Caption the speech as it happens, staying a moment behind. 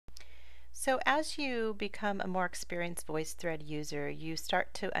So as you become a more experienced VoiceThread user, you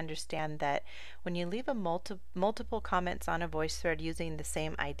start to understand that when you leave a multiple comments on a VoiceThread using the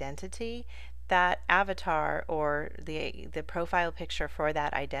same identity, that avatar or the profile picture for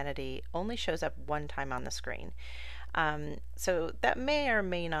that identity only shows up one time on the screen. So that may or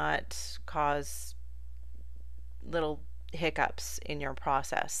may not cause little hiccups in your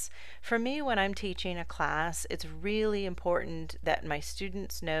process. For me, when I'm teaching a class, it's really important that my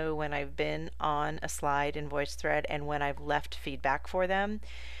students know when I've been on a slide in VoiceThread and when I've left feedback for them.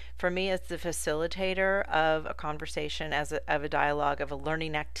 For me, as the facilitator of a conversation, of a dialogue, of a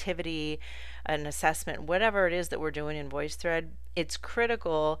learning activity, an assessment, whatever it is that we're doing in VoiceThread, it's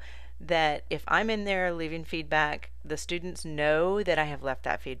critical that if I'm in there leaving feedback, the students know that I have left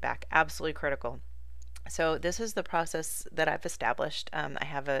that feedback. Absolutely critical. So this is the process that I've established. I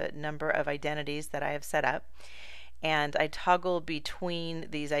have a number of identities that I have set up, and I toggle between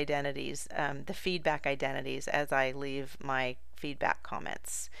these identities, the feedback identities, as I leave my feedback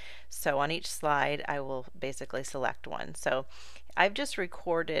comments. So on each slide, I will basically select one. So I've just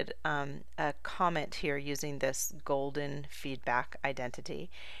recorded a comment here using this golden feedback identity.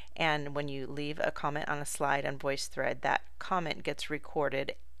 And when you leave a comment on a slide on VoiceThread, that comment gets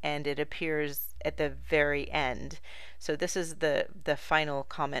recorded and it appears at the very end. So this is the final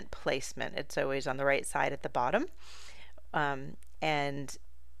comment placement. It's always on the right side at the bottom. And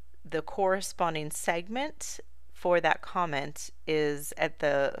the corresponding segment for that comment is at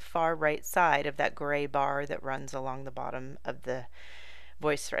the far right side of that gray bar that runs along the bottom of the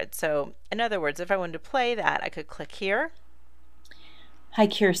VoiceThread. So in other words, if I wanted to play that, I could click here. Hi,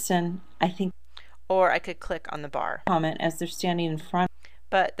 Kirsten. I think Or I could click on the bar. comment as they're standing in front.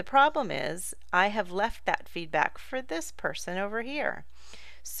 But the problem is I have left that feedback for this person over here.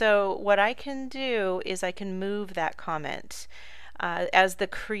 So what I can do is I can move that comment. As the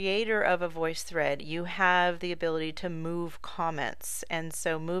creator of a VoiceThread, you have the ability to move comments. And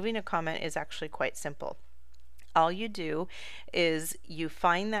so moving a comment is actually quite simple. All you do is you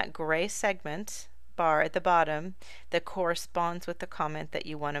find that gray segment bar at the bottom that corresponds with the comment that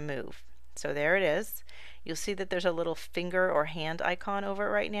you want to move. So there it is. You'll see that there's a little finger or hand icon over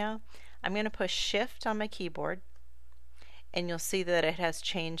it right now. I'm going to push Shift on my keyboard, and you'll see that it has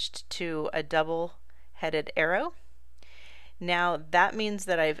changed to a double-headed arrow. Now that means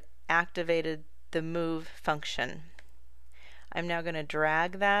that I've activated the move function. I'm now going to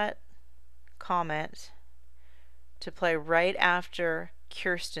drag that comment to play right after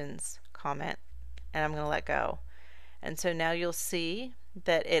Kirsten's comment, and I'm going to let go. And so now you'll see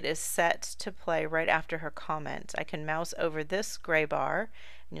that it is set to play right after her comment. I can mouse over this gray bar,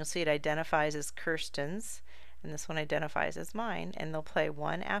 and you'll see it identifies as Kirsten's, and this one identifies as mine, and they'll play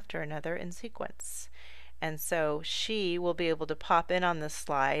one after another in sequence. And so she will be able to pop in on this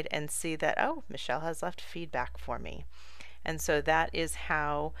slide and see that, oh, Michelle has left feedback for me. And so that is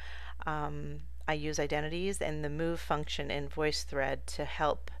how I use identities and the move function in VoiceThread to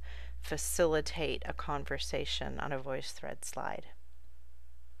help facilitate a conversation on a VoiceThread slide.